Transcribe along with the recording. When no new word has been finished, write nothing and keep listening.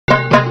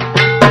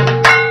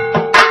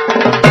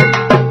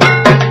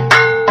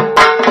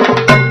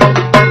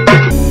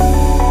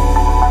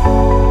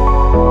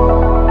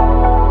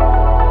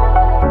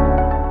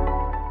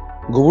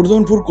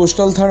Gobardhanpur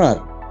coastal থানার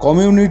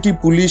community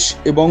police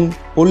এবং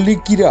পল্লী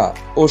ক্রীড়া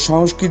ও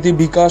সংস্কৃতি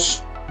বিকাশ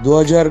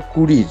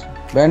 2020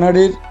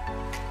 ব্যানারের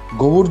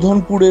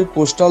গোবর্ধনপুরের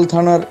কোস্টাল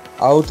থানার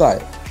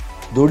আওতায়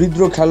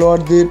দরিদ্র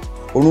খেলোয়াড়দের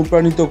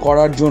অনুপ্রাণিত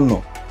করার জন্য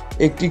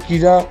একটি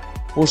ক্রীড়া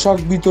পোশাক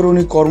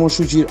বিতরণী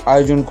কর্মসূচির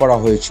আয়োজন করা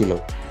হয়েছিল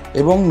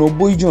এবং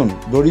 90 জন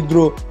দরিদ্র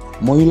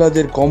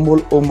মহিলাদের কম্বল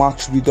ও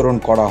মাস্ক বিতরণ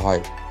করা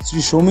হয়।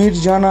 শ্রী সমীর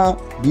জানা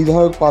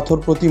বিধায়ক পাথর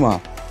প্রতিমা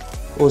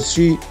ও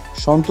শ্রী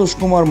সন্তোষ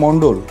কুমার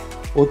মণ্ডল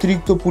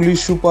অতিরিক্ত পুলিশ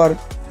সুপার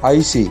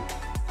আইসি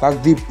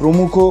কাকদ্বীপ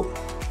প্রমুখ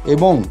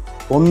এবং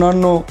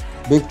অন্যান্য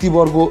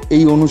ব্যক্তিবর্গ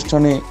এই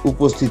অনুষ্ঠানে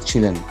উপস্থিত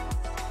ছিলেন।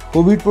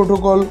 কোভিড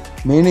প্রোটোকল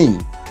মেনেই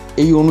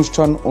এই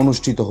অনুষ্ঠান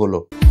অনুষ্ঠিত হলো।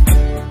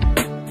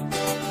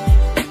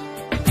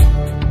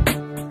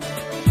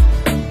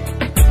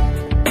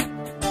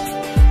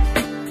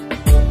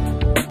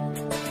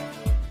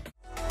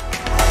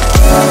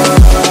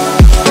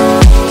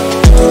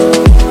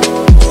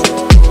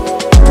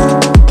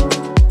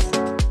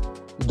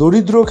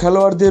 দরিদ্র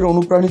খেলোয়াড়দের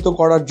অনুপ্রাণিত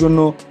করার জন্য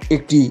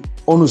একটি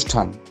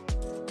অনুষ্ঠান।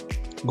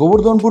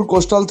 গোবর্ধনপুর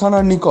কোস্টাল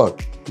থানার নিকট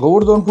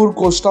গোবর্ধনপুর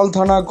কোস্টাল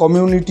থানা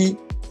কমিউনিটি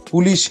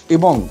পুলিশ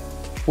এবং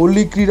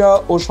পল্লী ক্রীড়া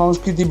ও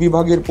সংস্কৃতি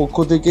বিভাগের পক্ষ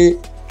থেকে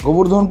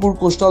গোবর্ধনপুর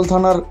কোস্টাল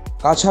থানার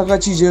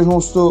কাছাকাছি যে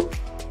সমস্ত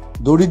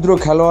দরিদ্র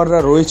খেলোয়াড়রা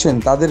রয়েছেন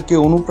তাদেরকে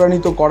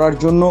অনুপ্রাণিত করার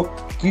জন্য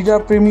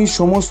ক্রীড়াপ্রেমী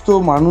সমস্ত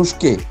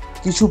মানুষকে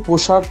কিছু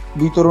পোশাক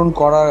বিতরণ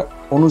করার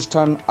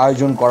অনুষ্ঠান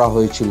আয়োজন করা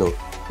হয়েছিল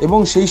এবং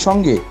সেই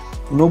সঙ্গে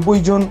 90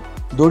 জন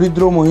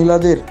দরিদ্র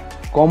মহিলাদের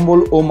কম্বল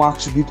ও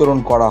মাস্ক বিতরণ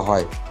করা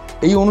হয়।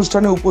 এই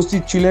অনুষ্ঠানে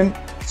উপস্থিত ছিলেন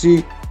শ্রী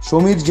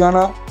সমীর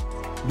জানা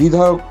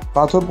বিধায়ক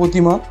পাথর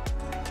প্রতিমা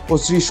ও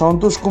শ্রী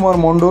সন্তোষ কুমার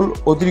মণ্ডল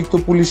অতিরিক্ত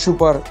পুলিশ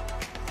সুপার,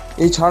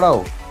 এছাড়াও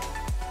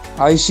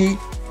আইসি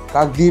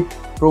কাকদ্বীপ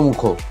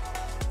প্রমুখ।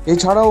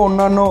 এছাড়াও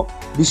অন্যান্য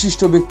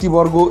বিশিষ্ট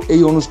ব্যক্তিবর্গ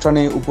এই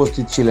অনুষ্ঠানে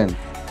উপস্থিত ছিলেন।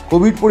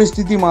 কোভিড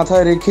পরিস্থিতি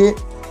মাথায় রেখে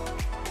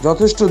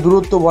যথেষ্ট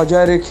দূরত্ব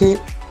বজায় রেখে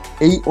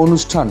এই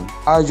অনুষ্ঠান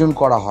আয়োজন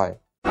করা হয়।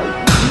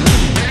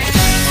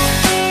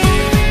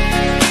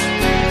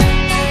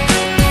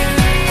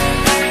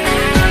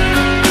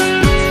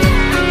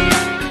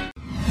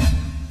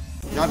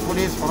 যার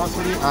ফলে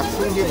সরাসরি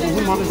একসঙ্গে বহু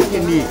মানুষকে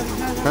নিয়ে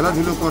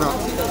খেলাধুলো করা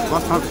বা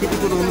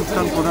সাংস্কৃতিক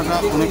অনুষ্ঠান করাটা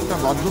অনেকটা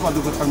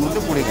বাধ্যবাধকতার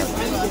মধ্যে পড়ে গেছে।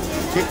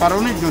 সে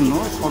কারণের জন্য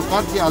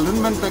সরকার যে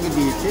অ্যালাইনমেন্টটাকে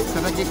দিয়েছে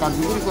সেটাকে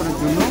কার্যকরী করার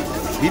জন্য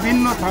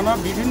বিভিন্ন থানা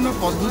বিভিন্ন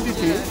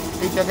পদ্ধতিতে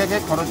এই জায়গাকে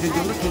খরচের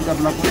জন্য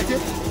চিন্তাভাবনা করেছে।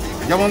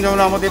 যেমন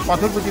আমাদের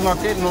পাথর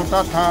প্রতিমাকে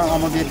 9টা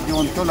আমাদের যে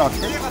অঞ্চল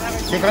আছে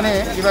সেখানে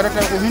এবার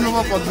একটা অভিনব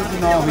পদ্ধতি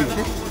নেওয়া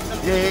হয়েছে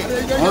যে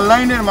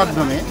অনলাইনের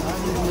মাধ্যমে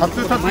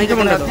ছাত্রছাত্রী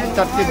যেমন আছে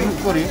 4টে গ্রুপ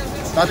করে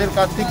তাদের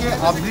কাছ থেকে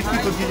আবৃত্তি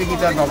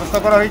প্রতিযোগিতার ব্যবস্থা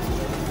করা হয়েছে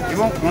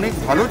এবং অনেক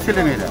ভালো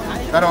ছেলেমেয়েরা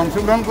তারা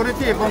অংশগ্রহণ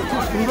করেছে এবং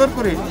খুব সুন্দর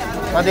করে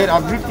তাদের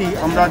আবৃত্তি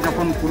আমরা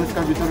যখন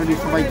পুরস্কার বিতরণী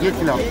সবাই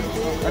গিয়েছিলাম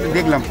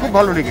দেখলাম, খুব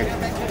ভালো লেগেছে।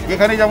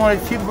 এখানে যেমন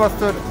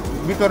শীতবস্ত্র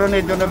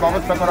বিতরণের জন্য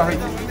ব্যবস্থা করা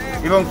হয়েছে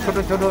এবং ছোট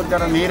ছোট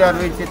যারা মেয়েরা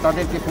রয়েছে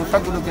তাদেরকে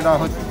পোশাকগুলোকে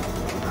দেওয়া হচ্ছে।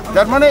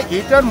 যার মানে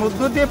এটার মধ্য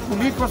দিয়ে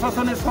পুলিশ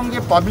প্রশাসনের সঙ্গে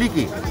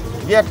পাবলিকে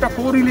যে একটা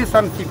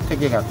কোরিলেশনশিপ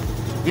থেকে গেছে,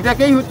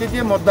 এটাকেই হচ্ছে যে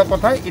মধ্যা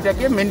কথায়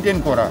এটাকে মেনটেন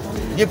করা,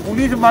 যে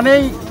পুলিশ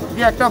মানেই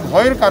যে একটা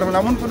ভয়ের কারণ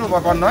এমন কোনো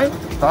ব্যাপার নয়।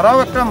 তারাও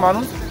একটা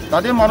মানুষ,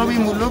 তাদের মানবিক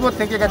মূল্যবোধ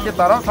থেকে গেছে,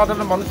 তারাও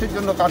সাধারণ মানুষের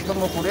জন্য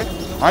কাজকর্ম করে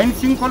আইন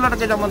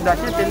শৃঙ্খলাটাকে যেমন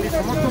দেখে তেমনি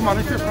সমস্ত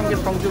মানুষের সঙ্গে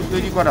সংযোগ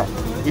তৈরি করা,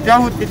 এটা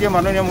হচ্ছে যে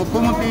মাননীয়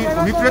মুখ্যমন্ত্রীর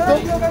অভিপ্রেত।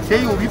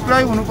 সেই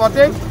অভিপ্রায়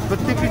অনুপাতে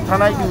প্রত্যেকটি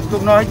থানায় যে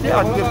উদ্যোগ নেওয়া হয়েছে,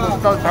 আজকে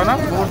কোস্টাল থানা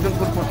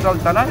গোবর্ধনপুর কোস্টাল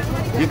থানা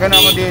যেখানে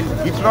আমাদের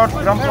বিপ্লট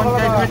গ্রাম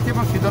পঞ্চায়েত রয়েছে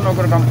এবং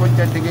সিদ্ধনগর গ্রাম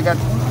পঞ্চায়েত থেকে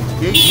গেছে,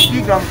 এই দুটি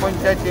গ্রাম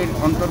পঞ্চায়েতের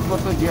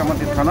অন্তর্গত যে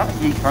আমাদের থানা,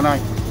 এই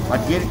থানায়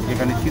আজকের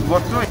এখানে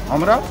শীতবস্ত্র।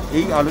 আমরা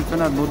এই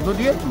আলোচনার মধ্য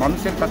দিয়ে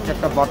মানুষের কাছে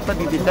একটা বার্তা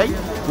দিতে চাই,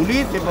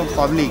 পুলিশ এবং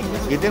পাবলিক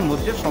এদের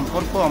মধ্যে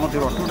সম্পর্ক আমাদের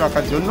অটুট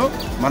রাখার জন্য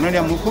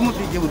মাননীয়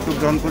মুখ্যমন্ত্রী যে উদ্যোগ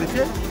গ্রহণ করেছে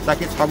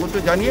তাকে স্বাগত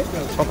জানিয়ে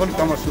সকলকে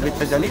আমার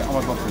শুভেচ্ছা জানিয়ে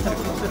আমার বক্তব্য।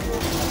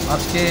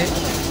 আজকে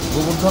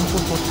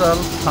গোবর্ধনপুর কোস্টাল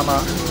থানা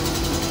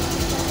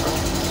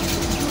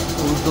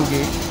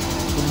উদ্যোগে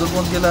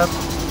সুন্দরবন জেলার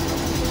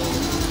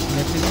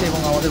নেতৃত্বে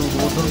এবং আমাদের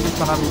গোবর্ধনপুর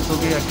থানার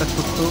উদ্যোগে একটা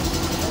ছোট্ট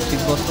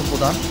শীতবস্ত্র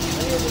প্রদান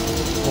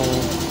ও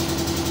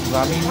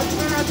গ্রামীণ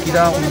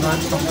ক্রীড়া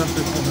উন্নয়ন সংক্রান্ত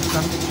একটি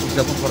অনুষ্ঠান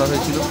উদযাপন করা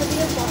হয়েছিল।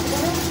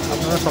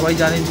 আপনারা সবাই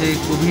জানেন যে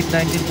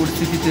কোভিড-19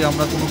 পরিস্থিতিতে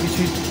আমরা কোনো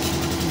কিছুই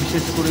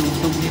বিশেষ করে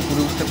উদ্যোগ নিয়ে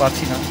করে উঠতে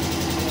পারছি না।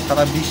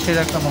 সারা বিশ্বের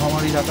একটা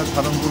মহামারীর আকার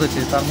ধারণ করেছে,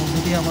 তার মধ্যে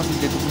দিয়ে আমাদের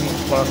যেটুকুনি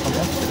করা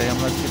সম্ভব সেটাই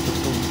আমরা আজকে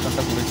ছোট্ট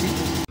অনুষ্ঠানটা করেছি।